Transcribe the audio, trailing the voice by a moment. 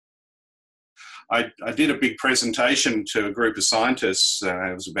I did a big presentation to a group of scientists.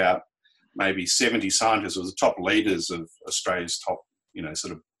 It was about maybe 70 scientists. It was the top leaders of Australia's top,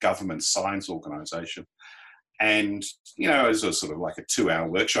 sort of government science organisation. And, it was a sort of like a 2-hour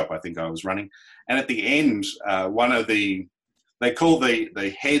workshop I think I was running. And at the end, they call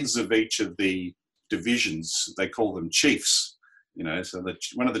the heads of each of the divisions, they call them chiefs, so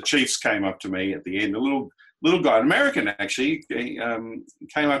one of the chiefs came up to me at the end, a little guy, an American actually, he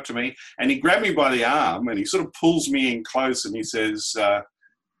came up to me and he grabbed me by the arm and he sort of pulls me in close and he says,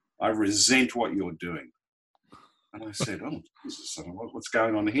 I resent what you're doing. And I said, oh, Jesus, what's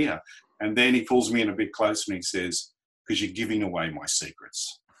going on here? And then he pulls me in a bit closer and he says, because you're giving away my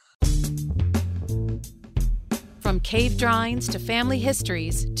secrets. From cave drawings to family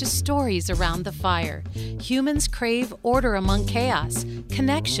histories to stories around the fire, humans crave order among chaos,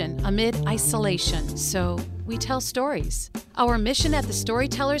 connection amid isolation. So we tell stories. Our mission at the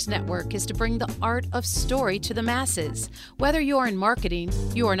Storytellers Network is to bring the art of story to the masses. Whether you're in marketing,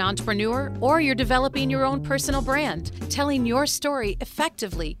 you're an entrepreneur, or you're developing your own personal brand, telling your story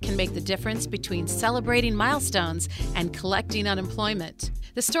effectively can make the difference between celebrating milestones and collecting unemployment.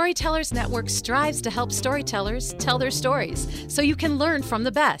 The Storytellers Network strives to help storytellers tell their stories so you can learn from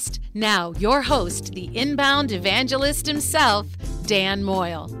the best. Now, your host, the inbound evangelist himself, Dan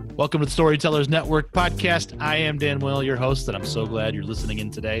Moyle. Welcome to the Storytellers Network podcast. I am Dan Moyle, your host, and I'm so glad you're listening in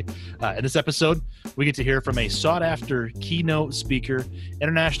today. In this episode, we get to hear from a sought-after keynote speaker,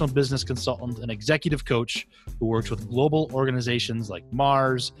 international business consultant, and executive coach who works with global organizations like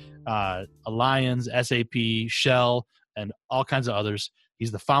Mars, Allianz, SAP, Shell, and all kinds of others.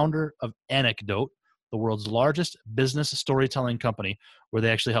 He's the founder of Anecdote, the world's largest business storytelling company, where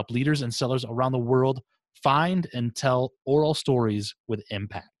they actually help leaders and sellers around the world find and tell oral stories with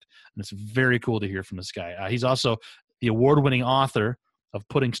impact. And it's very cool to hear from this guy. He's also the award-winning author of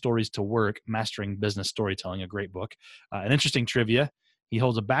Putting Stories to Work, Mastering Business Storytelling, a great book. An interesting trivia, he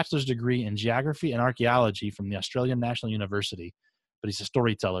holds a bachelor's degree in geography and archaeology from the Australian National University, but he's a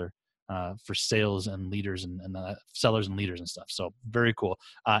storyteller for sales and leaders and sellers and leaders and stuff. So very cool.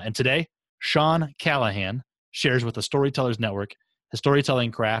 And today, Shawn Callahan shares with the Storytellers Network his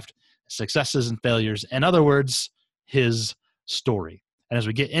storytelling craft, successes and failures, in other words, his story. And as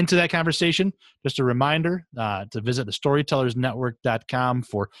we get into that conversation, just a reminder to visit the storytellersnetwork.com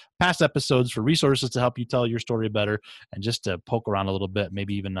for past episodes, for resources to help you tell your story better, and just to poke around a little bit,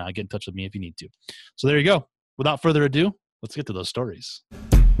 maybe even get in touch with me if you need to. So there you go. Without further ado, let's get to those stories.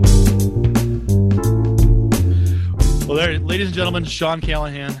 Well, there, ladies and gentlemen, Shawn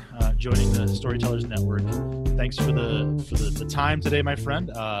Callahan joining the Storytellers Network. Thanks for the time today, my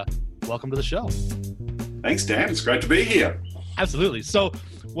friend. Welcome to the show. Thanks, Dan. It's great to be here. Absolutely. So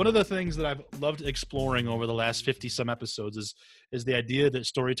one of the things that I've loved exploring over the last 50-some episodes is the idea that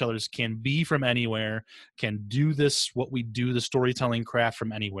storytellers can be from anywhere, can do this, what we do, the storytelling craft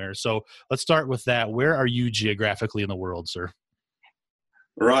from anywhere. So let's start with that. Where are you geographically in the world, sir?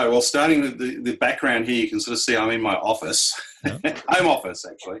 Right. Well, starting with the background here, you can sort of see I'm in my office, home office,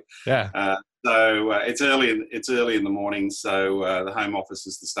 actually. Yeah. So it's early in the morning. So the home office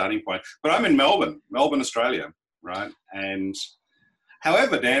is the starting point. But I'm in Melbourne, Australia, right? And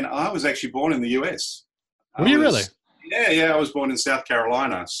however, Dan, I was actually born in the US. Were you really? Yeah. I was born in South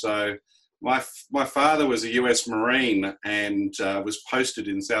Carolina. So my father was a US Marine and was posted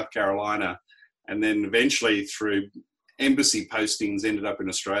in South Carolina, and then eventually through embassy postings ended up in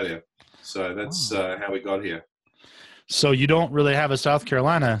Australia. So that's how we got here. So you don't really have a South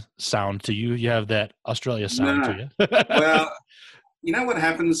Carolina sound to you. You have that Australia sound to you. Well, you know what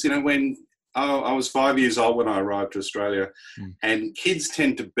happens, when I was 5 years old when I arrived to Australia, and kids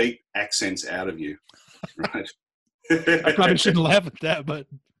tend to beat accents out of you, right? I probably shouldn't laugh at that, but...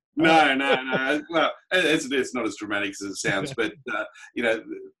 No. Well, it's not as dramatic as it sounds, but,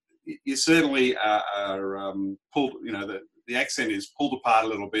 you certainly are pulled, the accent is pulled apart a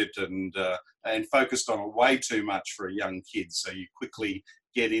little bit and focused on way too much for a young kid. So you quickly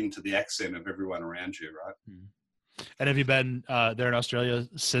get into the accent of everyone around you, right? And have you been there in Australia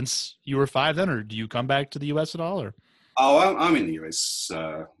since you were 5 then, or do you come back to the US at all? Or? Oh, I'm in the US,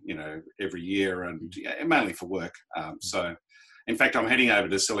 every year and mainly for work. So in fact, I'm heading over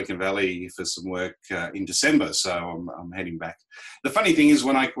to Silicon Valley for some work in December, so I'm heading back. The funny thing is,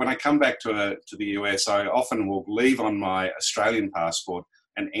 when I come back to the US, I often will leave on my Australian passport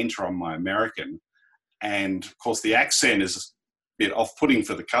and enter on my American. And of course, the accent is a bit off-putting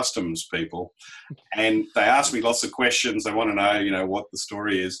for the customs people, and they ask me lots of questions. They want to know, what the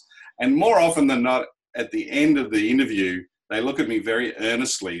story is, and more often than not, at the end of the interview, they look at me very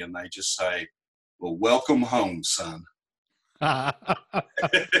earnestly and they just say, "Well, welcome home, son."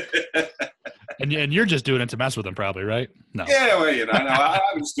 and you're just doing it to mess with them, probably, right? No. Yeah, well, no, I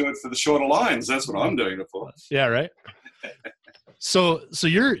just do it for the shorter lines. That's what I'm doing it for. Yeah, right. So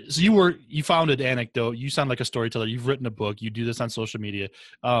you founded Anecdote. You sound like a storyteller. You've written a book. You do this on social media.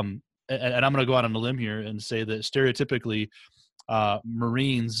 And I'm going to go out on a limb here and say that stereotypically,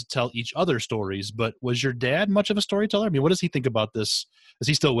 Marines tell each other stories. But was your dad much of a storyteller? I mean, what does he think about this? Is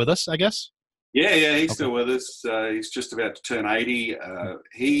he still with us, I guess? Yeah, he's still with us. He's just about to turn 80.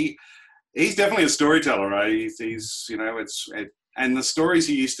 He's definitely a storyteller, right? He's and the stories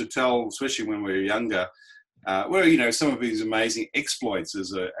he used to tell, especially when we were younger, some of his amazing exploits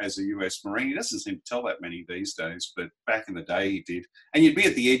as a US Marine. He doesn't seem to tell that many these days, but back in the day he did. And you'd be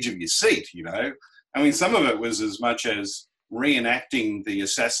at the edge of your seat, I mean, some of it was as much as reenacting the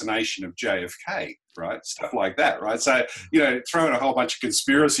assassination of JFK, right? Stuff like that, right? So, throwing a whole bunch of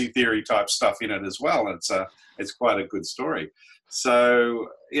conspiracy theory type stuff in it as well. It's quite a good story. So,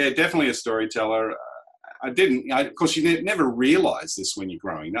 yeah, definitely a storyteller. Of course, you never realize this when you're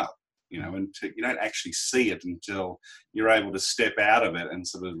growing up, and you don't actually see it until you're able to step out of it and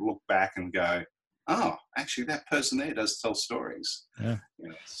sort of look back and go, oh, actually that person there does tell stories. Yeah.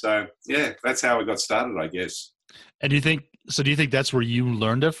 So, yeah, that's how we got started, I guess. And do you think that's where you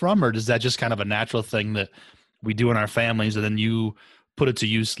learned it from, or is that just kind of a natural thing that we do in our families and then you put it to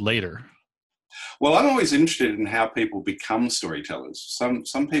use later? Well, I'm always interested in how people become storytellers.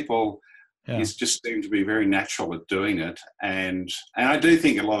 Some people just seem to be very natural at doing it, and I do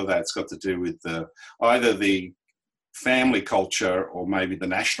think a lot of that's got to do with either the family culture or maybe the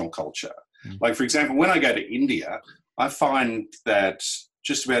national culture. Mm. Like, for example, when I go to India, I find that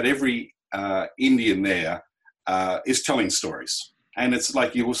just about every Indian there is telling stories, and it's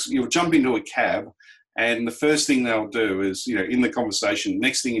like you'll jump into a cab. And the first thing they'll do is, in the conversation,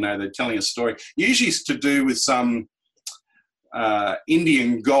 next thing you know, they're telling a story. Usually it's to do with some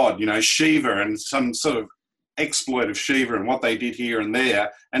Indian god, Shiva, and some sort of exploit of Shiva and what they did here and there.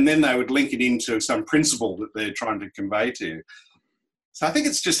 And then they would link it into some principle that they're trying to convey to you. So I think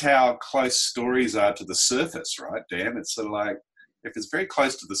it's just how close stories are to the surface, right, Dan? It's sort of like, if it's very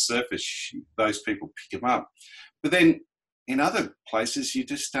close to the surface, those people pick them up. But then in other places, you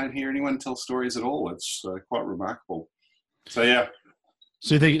just don't hear anyone tell stories at all. It's quite remarkable. So, yeah.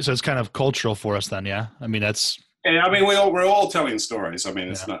 So you think it's kind of cultural for us then, yeah? I mean, that's... Yeah, I mean, we're all telling stories. I mean,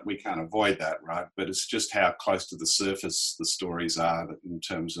 it's not, we can't avoid that, right? But it's just how close to the surface the stories are in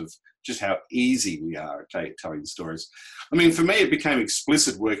terms of just how easy we are at telling stories. I mean, for me, it became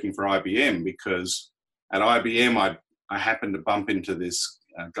explicit working for IBM because at IBM, I happened to bump into this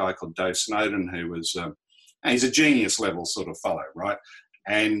guy called Dave Snowden, who was... he's a genius level sort of fellow, right?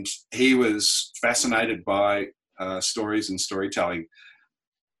 And he was fascinated by stories and storytelling.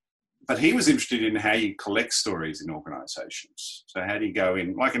 But he was interested in how you collect stories in organizations. So how do you go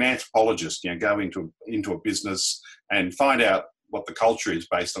in, like an anthropologist, go into a business and find out what the culture is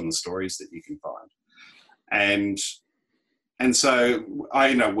based on the stories that you can find. And so I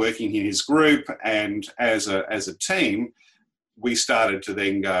ended up working in his group, and as a team, we started to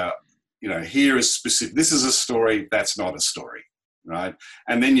then go, here is specific, this is a story, that's not a story, right?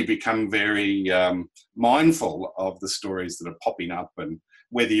 And then you become very mindful of the stories that are popping up and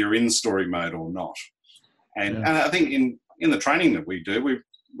whether you're in story mode or not. And I think in the training that we do,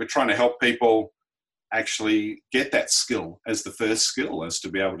 we're trying to help people actually get that skill as the first skill, as to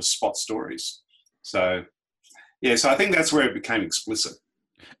be able to spot stories. So, so I think that's where it became explicit.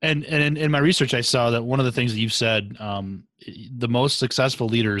 And in my research, I saw that one of the things that you've said, the most successful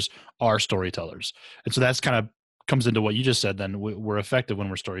leaders are storytellers. And so that's kind of comes into what you just said, then we're effective when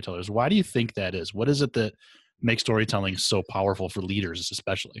we're storytellers. Why do you think that is? What is it that makes storytelling so powerful for leaders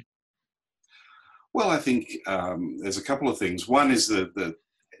especially? Well, I think there's a couple of things. One is that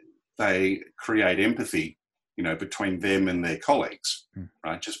they create empathy, between them and their colleagues,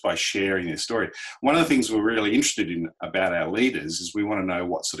 right? Just by sharing their story. One of the things we're really interested in about our leaders is we want to know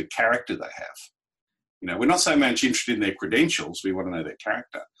what sort of character they have. We're not so much interested in their credentials. We want to know their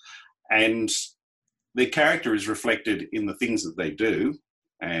character. And their character is reflected in the things that they do.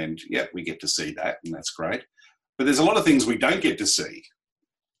 And we get to see that, and that's great. But there's a lot of things we don't get to see,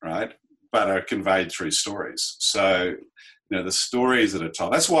 right? But are conveyed through stories. So, the stories that are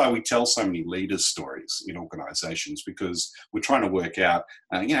told. That's why we tell so many leaders' stories in organisations, because we're trying to work out,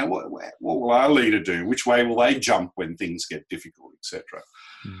 what will our leader do? Which way will they jump when things get difficult, etc.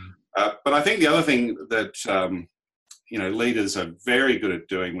 But I think the other thing that leaders are very good at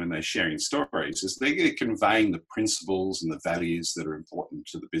doing when they're sharing stories is they're conveying the principles and the values that are important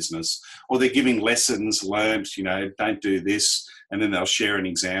to the business, or they're giving lessons learned. Don't do this, and then they'll share an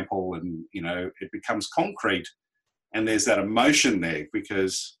example, and it becomes concrete. And there's that emotion there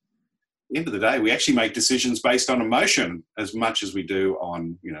because, the end of the day, we actually make decisions based on emotion as much as we do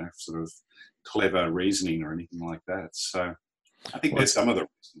on, sort of clever reasoning or anything like that. So I think there's some of the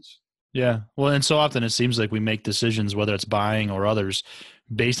reasons. Yeah. Well, and so often it seems like we make decisions, whether it's buying or others,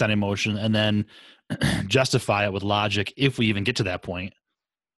 based on emotion, and then justify it with logic if we even get to that point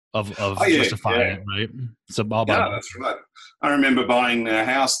of justifying it, right? It's all about that's right. I remember buying a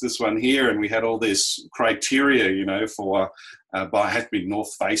house, this one here, and we had all this criteria, for had to be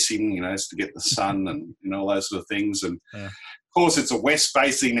north facing, to get the sun and all those sort of things. And of course, it's a west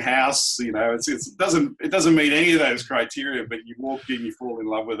facing house. It doesn't meet any of those criteria. But you walk in, you fall in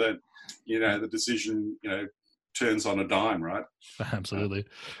love with it. The decision, turns on a dime, right? Absolutely.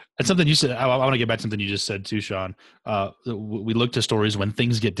 And something you said, I want to get back to something you just said too, Shawn. We look to stories when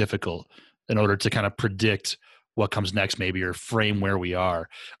things get difficult in order to kind of predict what comes next, maybe, or frame where we are.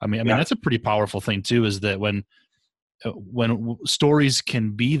 I mean, that's a pretty powerful thing too, is that when stories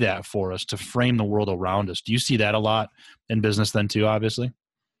can be that for us to frame the world around us. Do you see that a lot in business then too, obviously?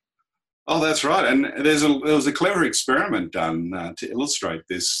 Oh, that's right. And there was a clever experiment done to illustrate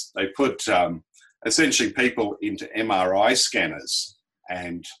this. They put essentially people into MRI scanners,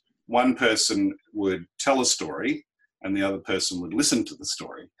 and one person would tell a story and the other person would listen to the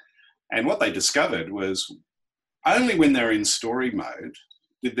story. And what they discovered was only when they're in story mode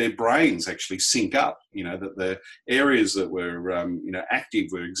did their brains actually sync up, that the areas that were, active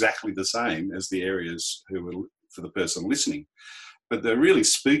were exactly the same as the areas who were for the person listening. But the really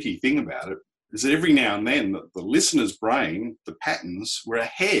spooky thing about it is that every now and then the listener's brain, the patterns were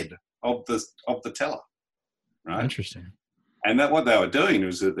ahead of the teller, right? Interesting. And that what they were doing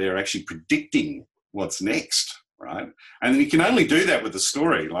was that they're actually predicting what's next, right? And you can only do that with a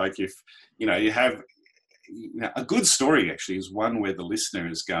story. Like if, you have a good story actually is one where the listener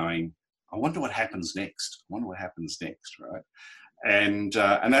is going, I wonder what happens next. Right? And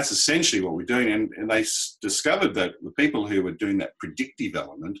that's essentially what we're doing. And they discovered that the people who were doing that predictive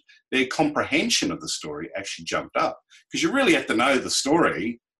element, their comprehension of the story actually jumped up, because you really have to know the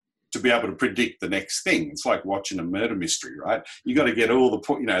story to be able to predict the next thing. It's like watching a murder mystery, right? You got to get all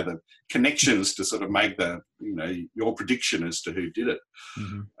the connections to sort of make your prediction as to who did it.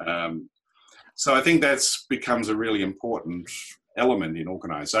 Mm-hmm. So I think that's becomes a really important element in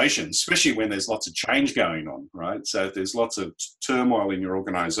organizations, especially when there's lots of change going on, right? So if there's lots of turmoil in your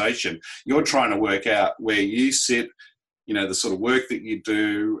organization, you're trying to work out where you sit, the sort of work that you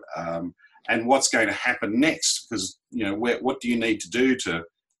do, and what's going to happen next, because, what do you need to do to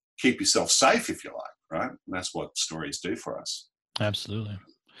keep yourself safe, if you like, right? And that's what stories do for us. Absolutely.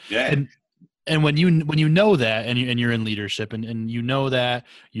 Yeah. And when you know that, and you're in leadership, and you know that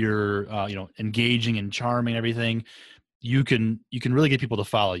you're engaging and charming and everything, you can really get people to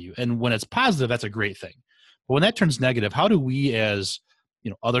follow you. And when it's positive, that's a great thing. But when that turns negative, how do we, as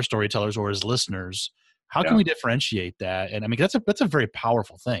other storytellers or as listeners, how can we differentiate that? And I mean, that's a very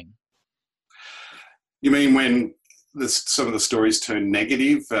powerful thing. You mean when some of the stories turn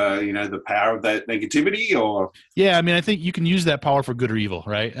negative, the power of that negativity, or? Yeah, I mean, I think you can use that power for good or evil,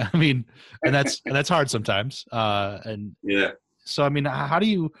 right? I mean, and that's hard sometimes. So, I mean, how do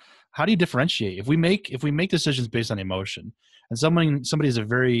you differentiate if we make decisions based on emotion, and somebody is a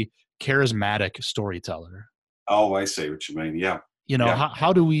very charismatic storyteller? Oh, I see what you mean. Yeah.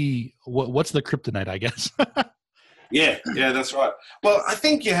 How do we? What's the kryptonite, I guess? Yeah, that's right. Well, I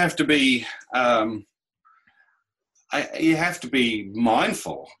think you have to be. You have to be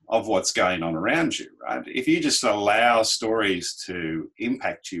mindful of what's going on around you, right? If you just allow stories to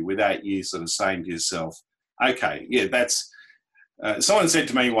impact you without you sort of saying to yourself, okay, yeah, that's... someone said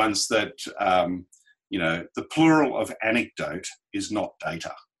to me once that, the plural of anecdote is not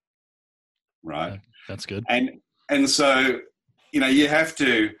data, right? That's good. And so, you have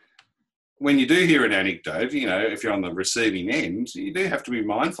to... When you do hear an anecdote, if you're on the receiving end, you do have to be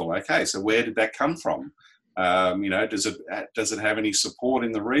mindful, okay, so where did that come from? Does it have any support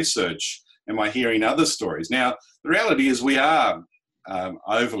in the research? Am I hearing other stories? Now, the reality is we are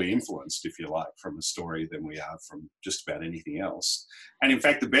overly influenced, if you like, from a story than we are from just about anything else. And in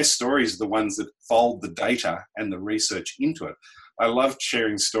fact, the best stories are the ones that fold the data and the research into it. I love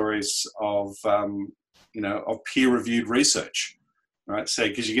sharing stories of peer-reviewed research, right? So,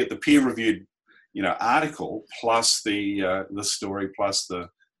 because you get the peer-reviewed, article plus the story plus the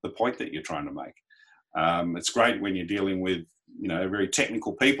point that you're trying to make. It's great when you're dealing with, very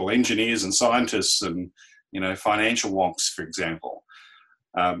technical people, engineers and scientists and, financial wonks, for example.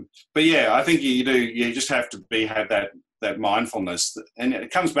 But yeah, I think you just have to have that mindfulness. And it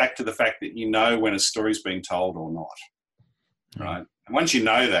comes back to the fact that when a story's being told or not, right? And once you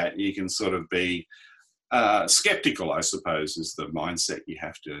know that, you can sort of be skeptical, I suppose, is the mindset you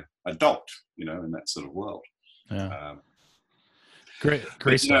have to adopt, in that sort of world. Yeah. Great.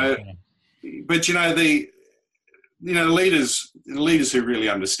 But, the leaders who really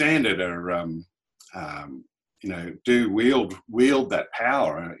understand it are, do wield that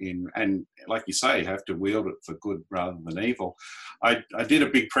power and like you say, have to wield it for good rather than evil. I did a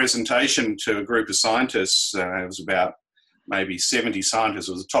big presentation to a group of scientists. It was about maybe 70 scientists.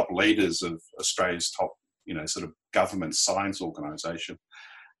 It was the top leaders of Australia's top, sort of government science organisation.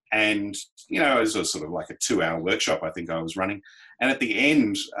 And, it was a sort of like a 2-hour workshop I think I was running. And at the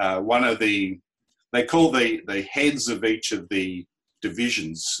end, they call the heads of each of the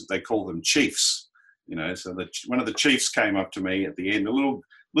divisions, they call them chiefs. So one of the chiefs came up to me at the end, a little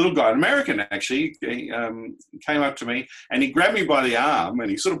guy, an American actually, he came up to me and he grabbed me by the arm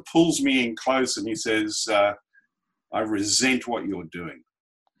and he sort of pulls me in close and he says, I resent what you're doing.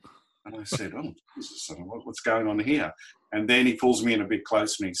 And I said, oh, Jesus, what's going on here? And then he pulls me in a bit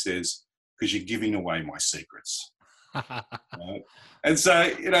close and he says, because you're giving away my secrets. And so,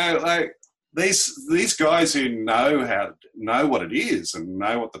 these guys who know what it is and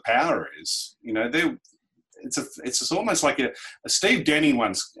know what the power is, it's almost like a Steve Denning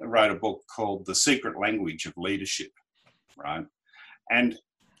once wrote a book called The Secret Language of Leadership, right? And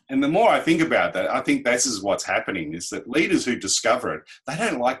the more I think about that, I think this is what's happening, is that leaders who discover it, they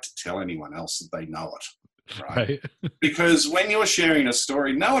don't like to tell anyone else that they know it, right? Because when you're sharing a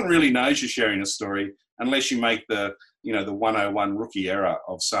story, no one really knows you're sharing a story unless you make the 101 rookie error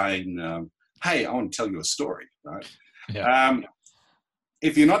of saying, hey, I want to tell you a story, right? Yeah.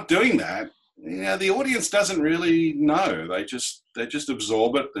 If you're not doing that, the audience doesn't really know. They just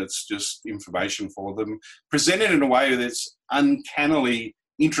absorb it. That's just information for them, presented in a way that's uncannily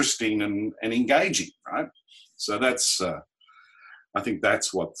interesting and engaging, right? So that's, I think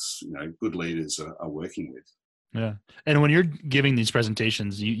that's what good leaders are working with. Yeah. And when you're giving these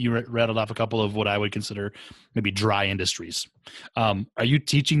presentations, you rattled off a couple of what I would consider maybe dry industries. Are you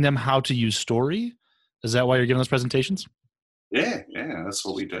teaching them how to use story? Is that why you're giving those presentations? Yeah, that's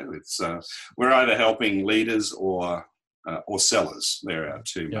what we do. It's we're either helping leaders or sellers. They're our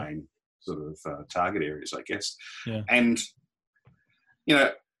two main sort of target areas, I guess. Yeah. And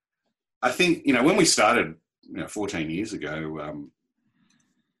I think when we started 14 years ago,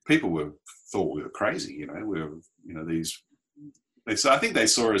 people thought we were crazy. We were these. I think they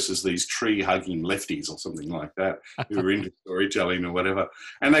saw us as these tree-hugging lefties or something like that, who were into storytelling or whatever,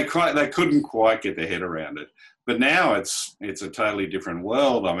 and they couldn't quite get their head around it. But now it's a totally different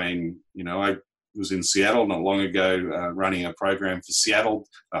world. I mean, I was in Seattle not long ago running a program for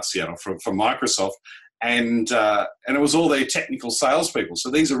for Microsoft, and it was all their technical salespeople.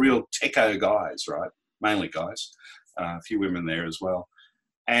 So these are real techo guys, right? Mainly guys, a few women there as well,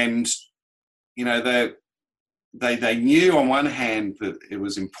 and they knew on one hand that it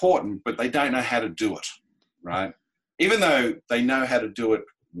was important, but they don't know how to do it, right? Even though they know how to do it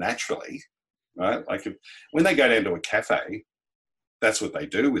naturally, right? Like when they go down to a cafe, that's what they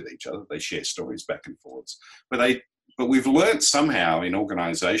do with each other. They share stories back and forwards. But we've learnt somehow in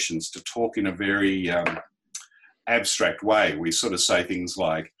organisations to talk in a very abstract way. We sort of say things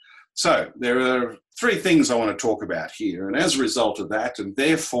like, so there are 3 things I want to talk about here, and as a result of that, and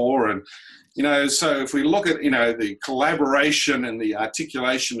therefore, and so if we look at the collaboration and the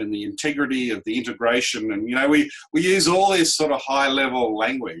articulation and the integrity of the integration, and we use all this sort of high level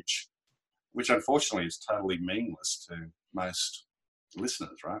language, which unfortunately is totally meaningless to most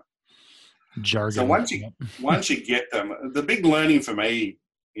listeners, right? Jargon. So once you get them, the big learning for me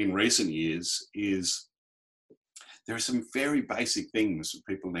in recent years is there are some very basic things that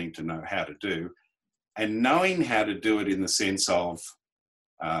people need to know how to do, and knowing how to do it in the sense of,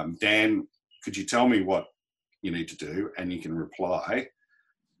 Dan, could you tell me what you need to do? And you can reply.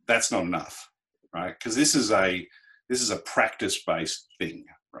 That's not enough, right? Because this is a practice-based thing,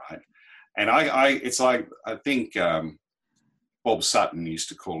 right? And it's like, I think Bob Sutton used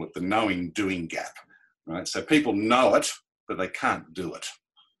to call it the knowing-doing gap, right? So people know it, but they can't do it.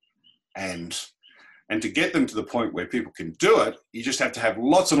 And to get them to the point where people can do it, you just have to have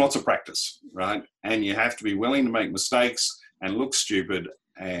lots and lots of practice, right? And you have to be willing to make mistakes and look stupid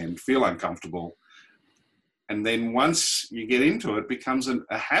and feel uncomfortable. And then once you get into it, it becomes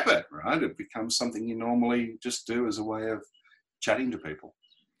a habit, right? It becomes something you normally just do as a way of chatting to people.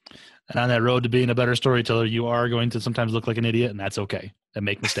 And on that road to being a better storyteller, you are going to sometimes look like an idiot, and that's okay. And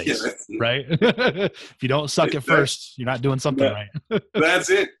make mistakes, right? If you don't suck at first, you're not doing something right. That's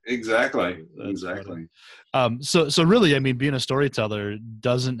it. Exactly. Exactly. So really, I mean, being a storyteller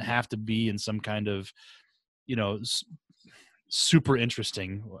doesn't have to be in some kind of, super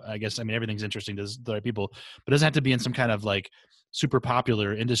interesting. I guess, I mean, everything's interesting to the right people, but it doesn't have to be in some kind of like super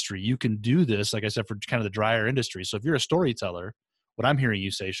popular industry. You can do this, like I said, for kind of the drier industry. So if you're a storyteller, what I'm hearing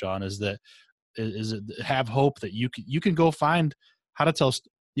you say, Shawn, is that have hope that you can go find how to tell.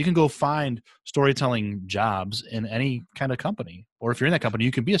 You can go find storytelling jobs in any kind of company, or if you're in that company,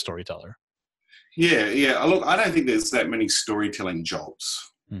 you can be a storyteller. Yeah. Look, I don't think there's that many storytelling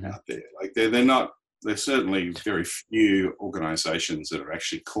jobs out there. Like they're not. There's certainly very few organisations that are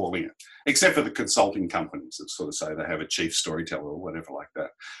actually calling it, except for the consulting companies that sort of say they have a chief storyteller or whatever like that.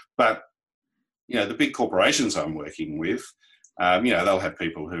 But the big corporations I'm working with, they'll have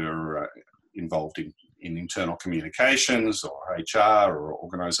people who are involved in internal communications or HR or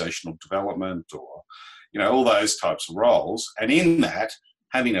organisational development or, all those types of roles. And in that,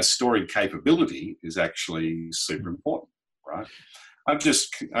 having a story capability is actually super important, right? I've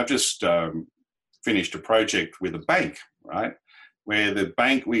just finished a project with a bank, right, where the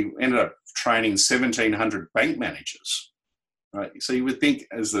bank, we ended up training 1,700 bank managers, right? So you would think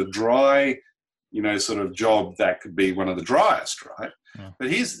as a dry, sort of job, that could be one of the driest, right? Yeah. But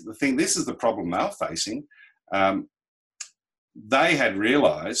here's the thing, this is the problem they're facing. They had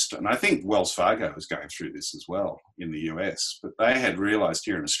realised, and I think Wells Fargo is going through this as well in the US, but they had realised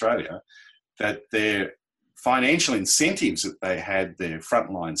here in Australia that their financial incentives that they had their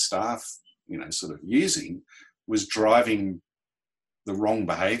frontline staff, sort of using, was driving the wrong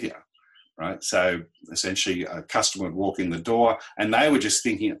behaviour, right? So essentially a customer would walk in the door and they were just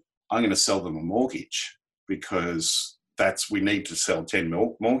thinking, I'm going to sell them a mortgage because we need to sell 10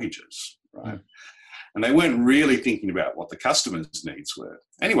 mortgages, right? And they weren't really thinking about what the customer's needs were.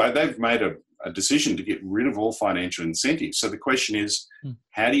 Anyway, they've made a decision to get rid of all financial incentives. So the question is,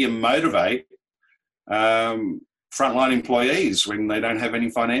 how do you motivate frontline employees when they don't have any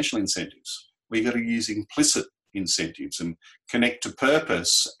financial incentives? We've got to use implicit incentives and connect to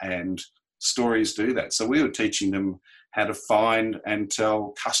purpose, and stories do that. So we were teaching them how to find and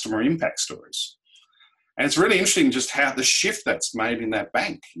tell customer impact stories. And it's really interesting just how the shift that's made in that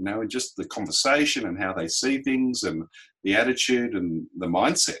bank, and just the conversation and how they see things and the attitude and the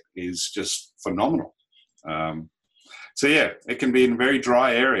mindset is just phenomenal. So yeah, it can be in a very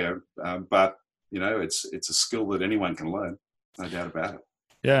dry area, but it's a skill that anyone can learn, no doubt about it.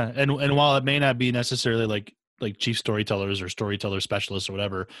 Yeah, and while it may not be necessarily like chief storytellers or storyteller specialists or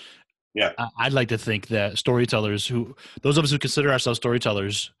whatever, yeah, I'd like to think that storytellers, those of us who consider ourselves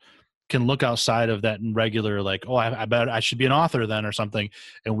storytellers, can look outside of that regular, like, oh, I bet I should be an author then or something,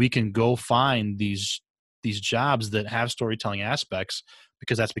 and we can go find these jobs that have storytelling aspects,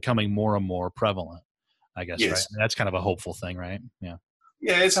 because that's becoming more and more prevalent, I guess. Yes. Right? And that's kind of a hopeful thing, right? Yeah.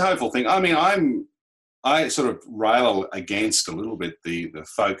 Yeah, it's a hopeful thing. I mean, I sort of rail against a little bit the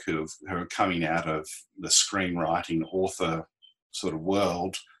folk who are coming out of the screenwriting author sort of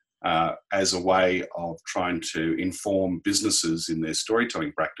world as a way of trying to inform businesses in their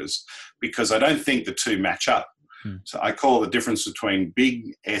storytelling practice, because I don't think the two match up. So I call the difference between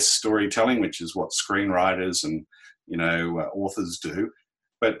big S storytelling, which is what screenwriters and authors do,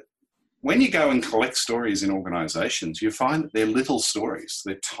 but when you go and collect stories in organisations, you find that they're little stories.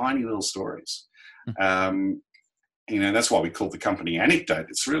 They're tiny little stories. That's why we call the company Anecdote.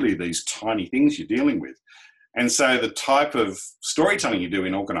 It's really these tiny things you're dealing with. And so the type of storytelling you do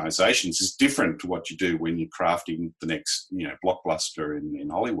in organisations is different to what you do when you're crafting the next, blockbuster in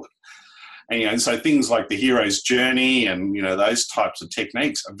Hollywood. And so things like the hero's journey and, those types of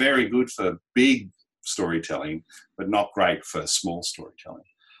techniques are very good for big storytelling, but not great for small storytelling.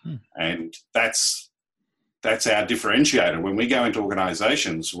 And that's our differentiator. When we go into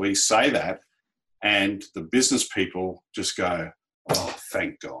organisations, we say that, and the business people just go, oh,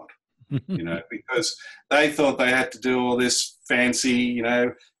 thank God, because they thought they had to do all this fancy,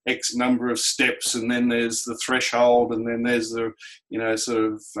 X number of steps, and then there's the threshold, and then there's the,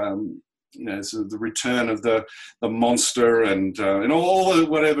 sort of the return of the monster and all the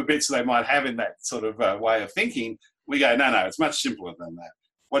whatever bits they might have in that sort of way of thinking. We go, no, it's much simpler than that.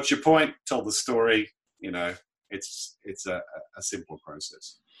 What's your point? Tell the story. It's a simpler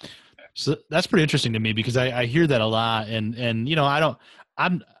process. So that's pretty interesting to me, because I hear that a lot, and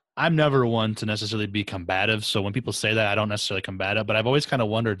I'm never one to necessarily be combative. So when people say that, I don't necessarily combat it, but I've always kind of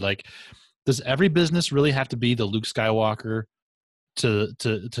wondered, like, does every business really have to be the Luke Skywalker to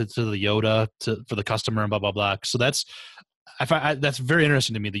the Yoda for the customer and blah blah blah? So that's very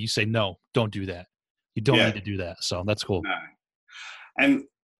interesting to me that you say no, don't do that. You don't need to do that. So that's cool. No. And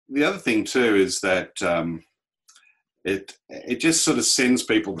the other thing too is that it just sort of sends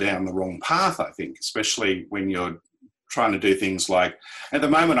people down the wrong path, I think, especially when you're trying to do things like, at the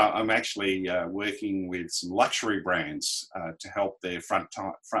moment, I'm actually working with some luxury brands to help their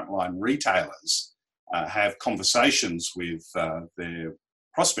frontline retailers have conversations with their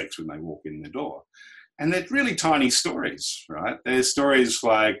prospects when they walk in the door. And they're really tiny stories, right? There's stories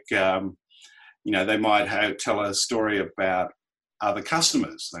like, they might tell a story about other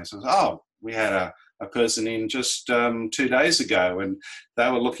customers. They say, oh, we had a person in just 2 days ago and they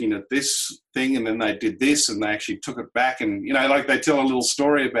were looking at this thing and then they did this and they actually took it back and, like they tell a little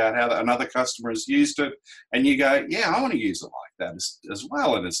story about how another customer has used it and you go, yeah, I want to use it like that as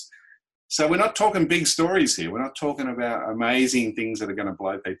well. And so we're not talking big stories here. We're not talking about amazing things that are going to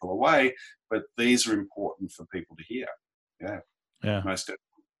blow people away, but these are important for people to hear. Yeah. Most definitely.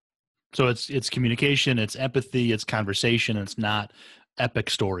 So it's communication, it's empathy, it's conversation. It's not epic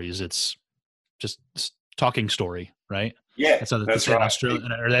stories. It's just talking story, right? Yeah, that's how they that's say right. In Australia,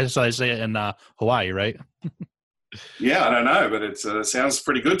 or that's how they say it in Hawaii, right? Yeah, I don't know, but it sounds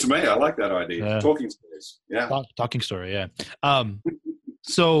pretty good to me. I like that idea. Talking stories. Yeah, talking story. Yeah.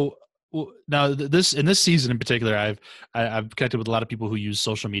 So now in this season in particular, I've connected with a lot of people who use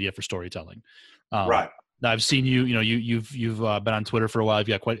social media for storytelling. Right. Now I've seen you've been on Twitter for a while. You've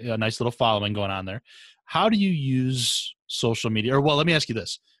got quite a nice little following going on there. How do you use social media? Or, well, let me ask you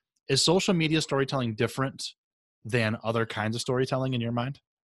this. Is social media storytelling different than other kinds of storytelling in your mind?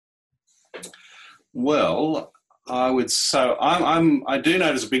 Well, I would say I do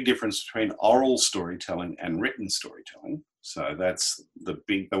notice a big difference between oral storytelling and written storytelling. So that's the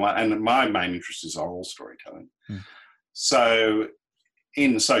one, and my main interest is oral storytelling. So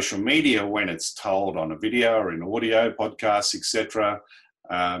in social media, when it's told on a video or in audio, podcasts, etc.,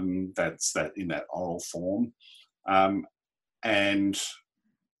 that's that in that oral form, and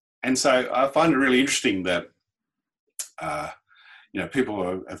so I find it really interesting that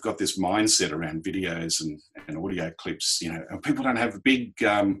people have got this mindset around videos and audio clips. And people don't have a big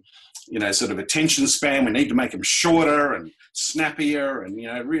sort of attention span. We need to make them shorter and snappier, and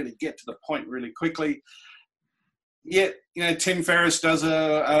really get to the point really quickly. Yet, Tim Ferriss does an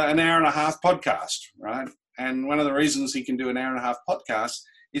hour and a half podcast, right? And one of the reasons he can do an hour and a half podcast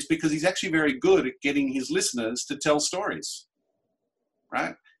is because he's actually very good at getting his listeners to tell stories,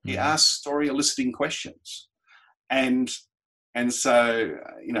 right? He asks story eliciting questions. And so,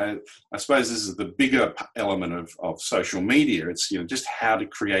 I suppose this is the bigger element of social media. It's, just how to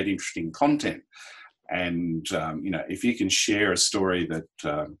create interesting content. And, if you can share a story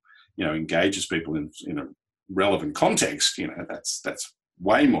that, engages people in a relevant context, that's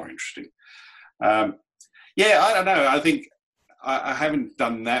way more interesting. I don't know. I think I haven't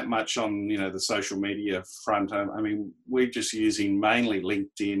done that much on, the social media front. I mean, we're just using mainly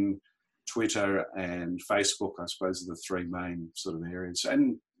LinkedIn, Twitter and Facebook, I suppose, are the three main sort of areas,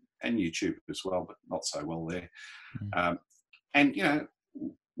 and YouTube as well, but not so well there. And,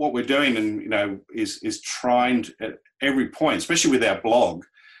 what we're doing is trying to, at every point, especially with our blog,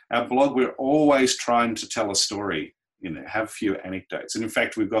 we're always trying to tell a story, have a few anecdotes. And in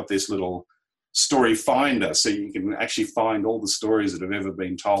fact, we've got this little story finder, so you can actually find all the stories that have ever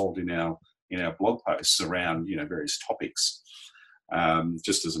been told in our blog posts around, various topics,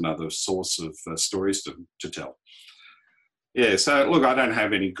 just as another source of stories to tell. Yeah, so look, I don't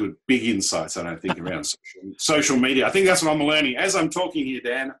have any good big insights, I don't think, around social media. I think that's what I'm learning. As I'm talking here,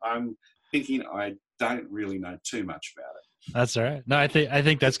 Dan, I'm thinking I don't really know too much about it. That's all right. No, I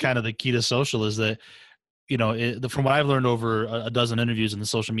think that's kind of the key to social is that, from what I've learned over a dozen interviews in the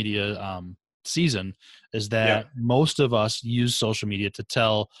social media season, is that most of us use social media to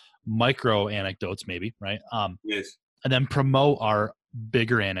tell micro anecdotes, maybe, right? Yes. And then promote our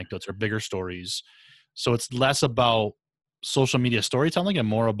bigger anecdotes or bigger stories. So it's less about social media storytelling and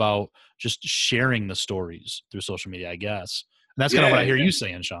more about just sharing the stories through social media, I guess. And that's kind of what I hear you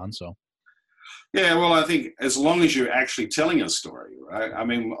saying, Shawn. So. Yeah, well, I think as long as you're actually telling a story, right? I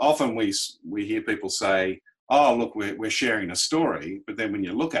mean, often we hear people say, oh, look, we're sharing a story, but then when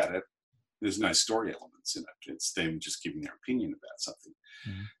you look at it, there's no story elements in it. It's them just giving their opinion about something.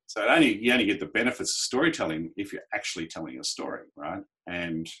 Mm-hmm. So you only get the benefits of storytelling if you're actually telling a story, right?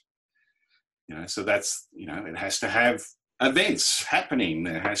 And, so that's, it has to have events happening.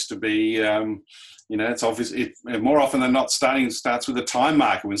 There has to be, it's obvious. More often than not, starts with a time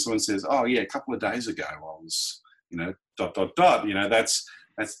marker when someone says, "Oh yeah, a couple of days ago I was, dot. That's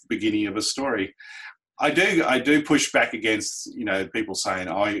the beginning of a story." I do push back against people saying,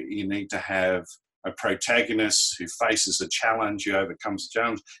 "Oh, you need to have a protagonist who faces a challenge, who overcomes a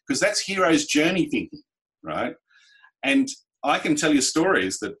challenge," because that's hero's journey thinking, right? And I can tell you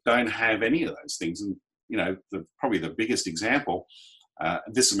stories that don't have any of those things, and probably the biggest example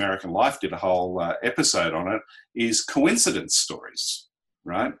This American Life did a whole episode on it, is coincidence stories,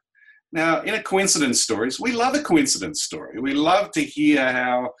 right? Now, in a coincidence stories, we love a coincidence story. We love to hear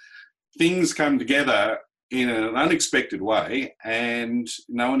how things come together in an unexpected way and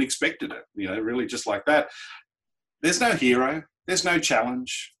no one expected it, really just like that. There's no hero, there's no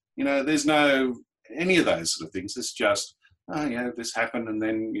challenge, there's no any of those sort of things. It's just, this happened and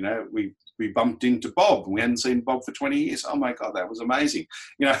then, we bumped into Bob. We hadn't seen Bob for 20 years. Oh my God, that was amazing.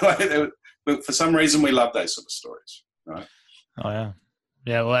 But for some reason we love those sort of stories, right? Oh yeah.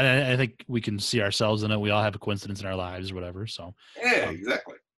 Yeah, well, I think we can see ourselves in it. We all have a coincidence in our lives or whatever. So yeah,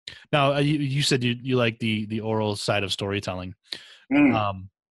 exactly. Now, you said you like the oral side of storytelling.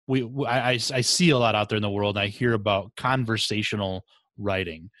 I see a lot out there in the world, and I hear about conversational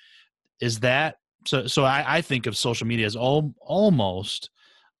writing. Is that so? I think of social media as almost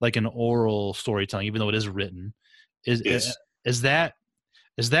like an oral storytelling, even though it is written. Yes. Is that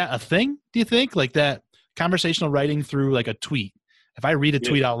a thing? Do you think, like that conversational writing through like a tweet? If I read a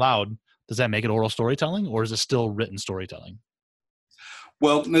tweet out loud, does that make it oral storytelling, or is it still written storytelling?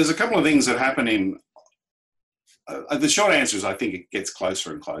 Well, there's a couple of things that happen in the short answer is I think it gets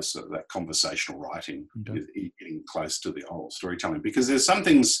closer and closer, that conversational writing, getting close to the oral storytelling, because there's some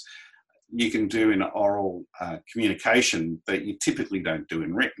things you can do in oral communication that you typically don't do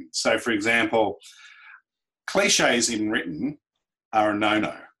in written. So, for example, cliches in written are a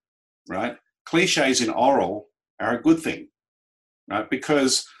no-no, right? Cliches in oral are a good thing, right?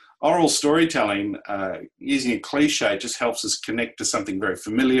 Because oral storytelling, using a cliche just helps us connect to something very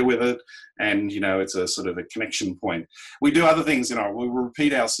familiar with it. And, it's a sort of a connection point. We do other things in oral. We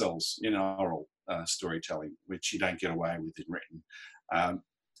repeat ourselves in oral storytelling, which you don't get away with in written.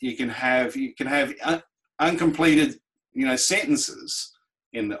 You can have uncompleted, sentences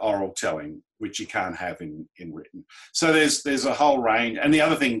in the oral telling, which you can't have in written. So there's a whole range. And the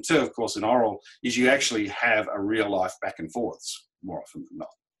other thing too, of course, in oral is you actually have a real life back and forths more often than not.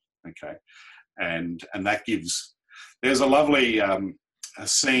 Okay, and that gives. There's a lovely a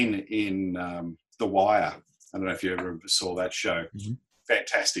scene in The Wire. I don't know if you ever saw that show. Mm-hmm.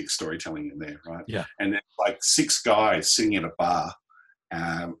 Fantastic storytelling in there, right? Yeah. And there's like 6 guys sitting at a bar,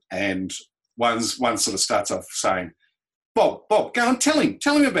 and one sort of starts off saying, "Bob, go and tell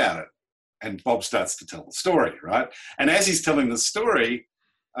him about it." And Bob starts to tell the story, right? And as he's telling the story,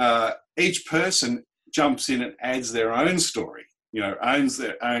 each person jumps in and adds their own story. Owns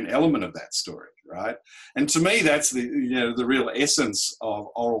their own element of that story, right? And to me, that's the real essence of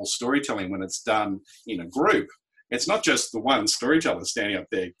oral storytelling when it's done in a group. It's not just the one storyteller standing up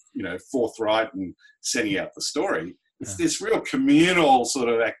there, forthright and sending out the story. It's this real communal sort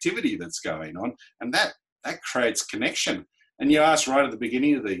of activity that's going on, and that creates connection. And you asked right at the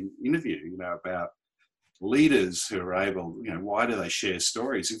beginning of the interview, about leaders who are able, why do they share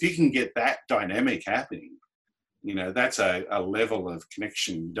stories? If you can get that dynamic happening, that's a level of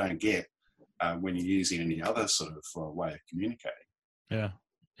connection you don't get when you're using any other sort of way of communicating.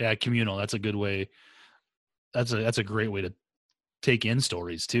 Yeah, communal. That's a good way. That's a great way to take in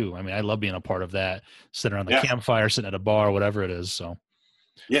stories too. I mean, I love being a part of that, sitting around the campfire, sitting at a bar, whatever it is. So,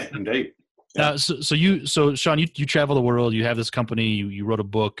 yeah, indeed. Yeah. So Shawn, you travel the world. You have this company. You wrote a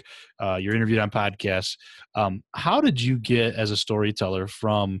book. You're interviewed on podcasts. How did you get as a storyteller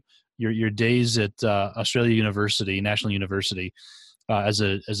from your days at Australia University, National University, as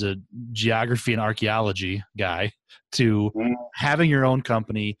a geography and archaeology guy, to having your own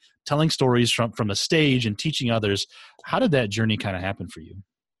company, telling stories from the stage and teaching others? How did that journey kind of happen for you?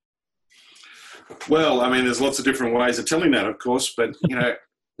 Well, I mean, there's lots of different ways of telling that, of course, but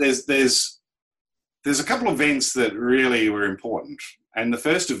there's a couple of events that really were important. And the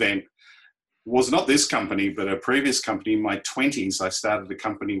first event was not this company, but a previous company. In my 20s, I started a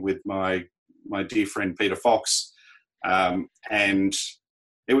company with my dear friend Peter Fox, and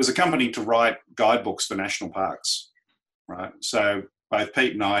it was a company to write guidebooks for national parks, right? So both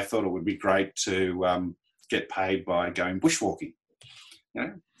Pete and I thought it would be great to get paid by going bushwalking.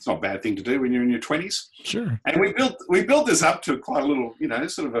 It's not a bad thing to do when you're in your 20s. Sure. And we built this up to quite a little,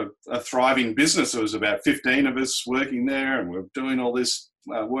 sort of a thriving business. There was about 15 of us working there, and we were doing all this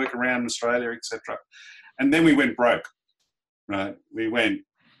work around Australia, etc. And then we went broke, right?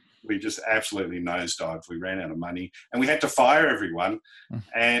 We just absolutely nosedived. We ran out of money, and we had to fire everyone.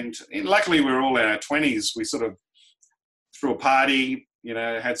 And luckily, we were all in our 20s. We sort of threw a party,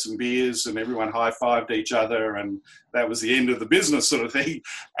 had some beers, and everyone high-fived each other, and that was the end of the business sort of thing.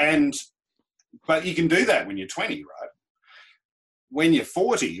 But you can do that when you're 20, right? When you're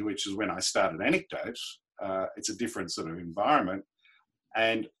 40, which is when I started Anecdote, it's a different sort of environment.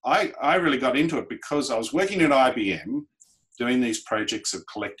 And I really got into it because I was working at IBM doing these projects of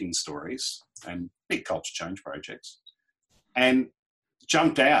collecting stories and big culture change projects, and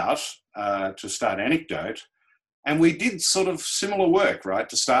jumped out to start Anecdote. And we did sort of similar work, right,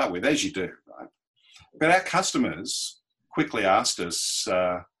 to start with, as you do, right? But our customers quickly asked us,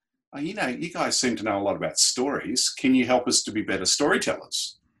 you know, you guys seem to know a lot about stories. Can you help us to be better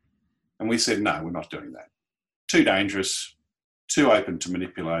storytellers? And we said, no, we're not doing that. Too dangerous, too open to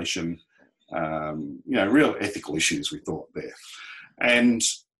manipulation, you know, real ethical issues, we thought there. And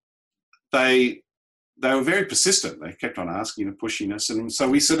they were very persistent. They kept on asking and pushing us. And so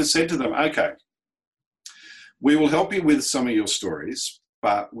we sort of said to them, okay, we will help you with some of your stories,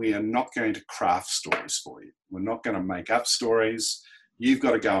 but we are not going to craft stories for you. We're not going to make up stories. You've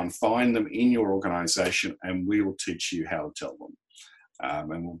got to go and find them in your organisation, and we will teach you how to tell them.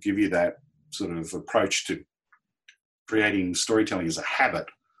 And we'll give you that sort of approach to creating storytelling as a habit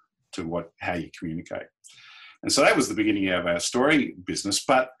to how you communicate. And so that was the beginning of our story business.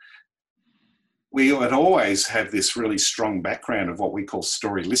 But we had always had this really strong background of what we call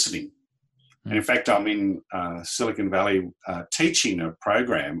story listening. And in fact, I'm in Silicon Valley teaching a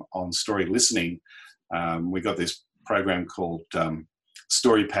program on story listening. We got this program called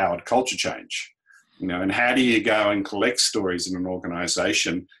Story-Powered Culture Change. You know, and how do you go and collect stories in an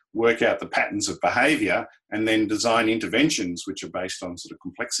organisation, work out the patterns of behaviour, and then design interventions which are based on sort of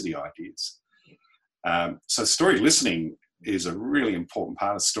complexity ideas. So story listening is a really important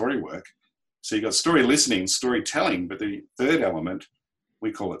part of story work. So you've got story listening, storytelling, but the third element,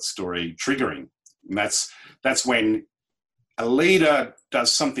 we call it story triggering. And that's when a leader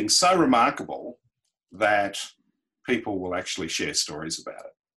does something so remarkable that people will actually share stories about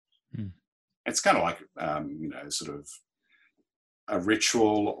it. Mm. It's kind of like, you know, sort of a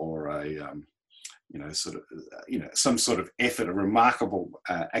ritual or a, you know, sort of, you know, some sort of effort, a remarkable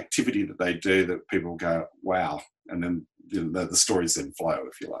activity that they do that people go, wow. And then you know, the stories then flow,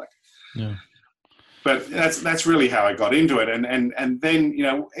 if you like. Yeah. But that's really how I got into it. And then, you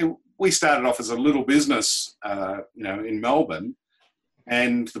know, we started off as a little business, you know, in Melbourne.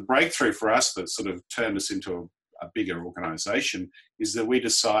 And the breakthrough for us that sort of turned us into a bigger organisation is that we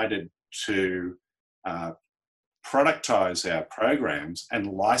decided to productize our programs and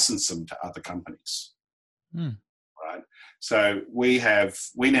license them to other companies. Right? So we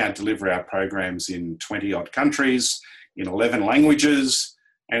now deliver our programs in 20-odd countries, in 11 languages,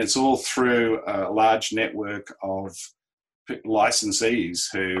 and it's all through a large network of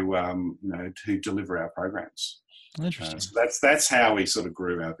licensees who deliver our programs. Interesting. So that's how we sort of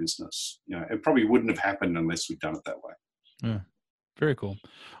grew our business. You know, it probably wouldn't have happened unless we'd done it that way. Yeah, very cool.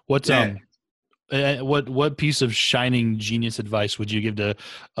 What piece of shining genius advice would you give to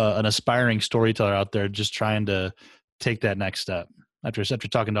an aspiring storyteller out there just trying to take that next step after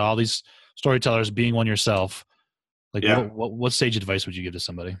talking to all these storytellers, being one yourself? Like, what sage advice would you give to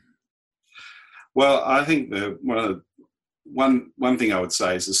somebody? Well, I think one thing I would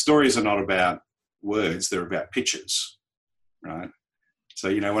say is the stories are not about words; they're about pictures, right? So,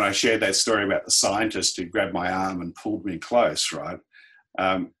 you know, when I shared that story about the scientist who grabbed my arm and pulled me close, right?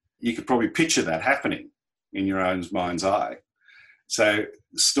 You could probably picture that happening in your own mind's eye. So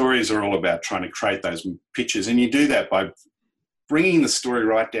stories are all about trying to create those pictures, and you do that by bringing the story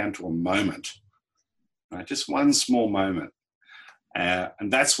right down to a moment, right? Just one small moment.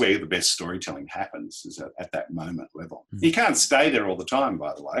 And that's where the best storytelling happens, is at that moment level. Mm-hmm. You can't stay there all the time,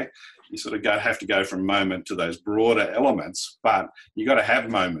 by the way. You sort of have to go from moment to those broader elements, but you got to have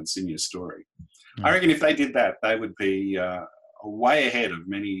moments in your story. Mm-hmm. I reckon if they did that, they would be way ahead of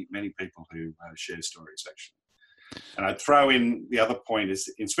many, many people who share stories, actually. And I'd throw in the other point is,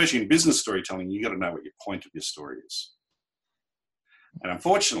 especially in business storytelling, you got to know what your point of your story is. And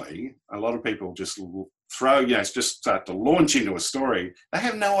unfortunately, a lot of people just just start to launch into a story. They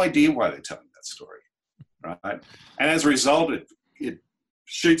have no idea why they're telling that story, right? And as a result, it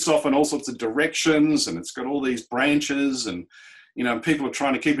shoots off in all sorts of directions, and it's got all these branches, and you know, people are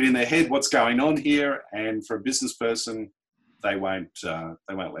trying to keep it in their head what's going on here. And for a business person, they won't let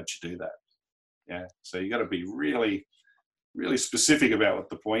you do that. Yeah, so you got to be really, really specific about what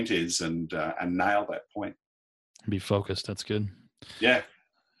the point is, and nail that point. Be focused. That's good. Yeah.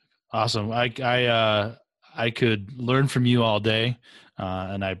 Awesome. I could learn from you all day,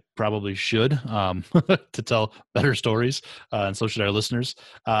 and I probably should to tell better stories, and so should our listeners.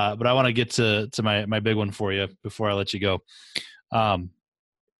 But I want to get to my big one for you before I let you go.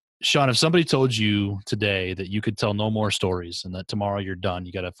 Shawn, if somebody told you today that you could tell no more stories and that tomorrow you're done,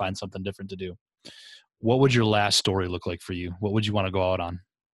 you got to find something different to do, what would your last story look like for you? What would you want to go out on?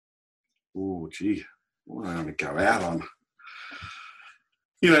 Oh, gee, what am I going to go out on?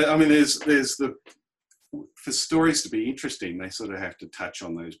 You know, I mean, there's the for stories to be interesting, they sort of have to touch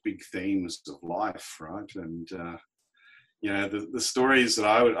on those big themes of life, right? And the stories that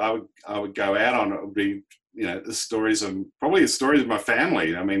I would go out on, it would be the stories of probably the stories of my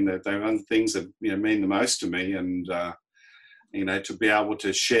family. I mean, they're one of the things that mean the most to me, and to be able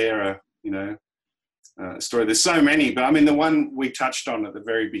to share a story. There's so many, but I mean, the one we touched on at the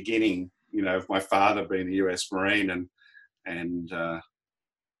very beginning, of my father being a U.S. Marine and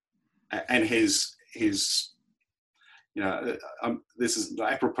his this is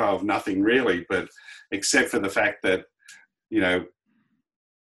apropos of nothing really, but except for the fact that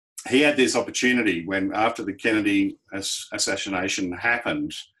he had this opportunity when after the Kennedy assassination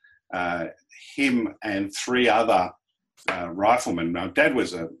happened, him and 3 other riflemen. My dad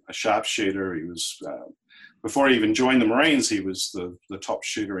was a sharpshooter. He was before he even joined the Marines, he was the top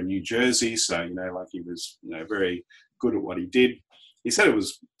shooter in New Jersey. So he was very good at what he did. He said it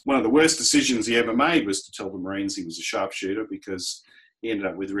was one of the worst decisions he ever made was to tell the Marines he was a sharpshooter, because he ended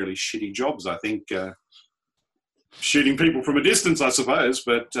up with really shitty jobs, I think, shooting people from a distance, I suppose.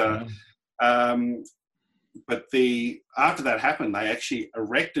 But after that happened, they actually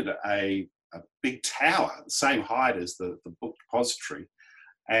erected a big tower, the same height as the book depository,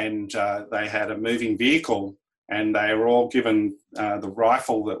 and they had a moving vehicle, and they were all given the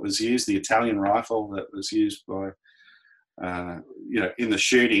rifle that was used, the Italian rifle that was used by in the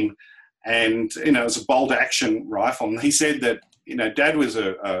shooting, and it was a bolt action rifle. And he said that Dad was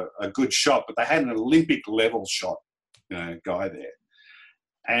a good shot, but they had an Olympic level shot guy there,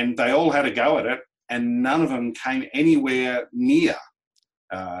 and they all had a go at it, and none of them came anywhere near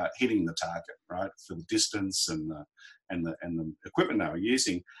hitting the target, right, for the distance and the equipment they were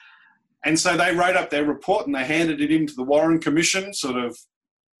using. And so they wrote up their report and they handed it into the Warren Commission, sort of,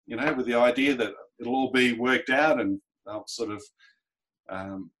 with the idea that it'll all be worked out and they'll sort of,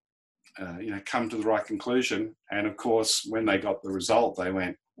 come to the right conclusion. And of course, when they got the result, they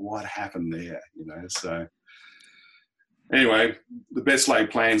went, "What happened there?" So anyway, the best laid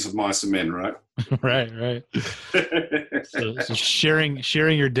plans of mice and men, right? Right. So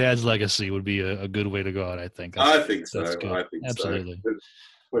sharing your dad's legacy would be a good way to go out, I think. I think so. Absolutely. So. There's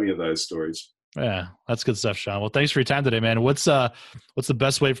plenty of those stories. Yeah, that's good stuff, Shawn. Well, thanks for your time today, man. What's the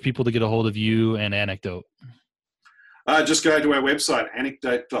best way for people to get a hold of you and Anecdote? Just go to our website,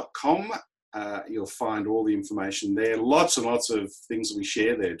 anecdote.com. You'll find all the information there. Lots and lots of things that we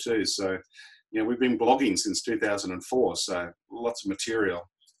share there too. So, we've been blogging since 2004, so lots of material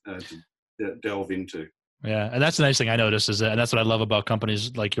to delve into. Yeah, and that's the nice thing I noticed and that's what I love about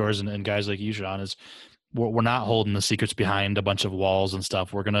companies like yours and guys like you, Shawn, is we're not holding the secrets behind a bunch of walls and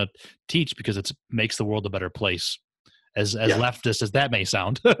stuff. We're going to teach because it makes the world a better place. As leftist as that may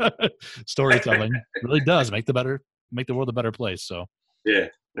sound, storytelling really does make the world a better place. So yeah,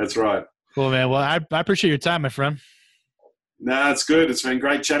 that's right. Cool, man. Well, I appreciate your time, my friend. No, it's good. It's been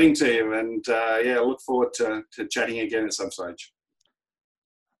great chatting to you, and I look forward to chatting again at some stage.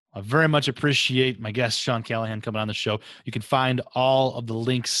 I very much appreciate my guest, Shawn Callahan, coming on the show. You can find all of the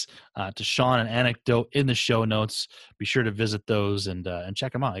links to Shawn and Anecdote in the show notes. Be sure to visit those and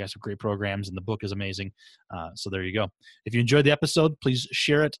check them out. I got some great programs, and the book is amazing. So there you go. If you enjoyed the episode, please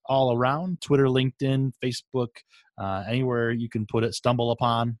share it all around. Twitter, LinkedIn, Facebook, anywhere you can put it. Stumble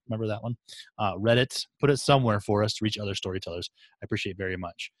Upon, remember that one? Reddit, put it somewhere for us to reach other storytellers. I appreciate it very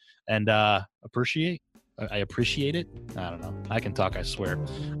much. And I appreciate it. I don't know. I can talk, I swear.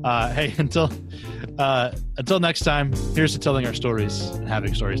 Hey, until next time, here's to telling our stories and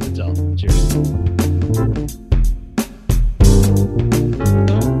having stories to tell. Cheers.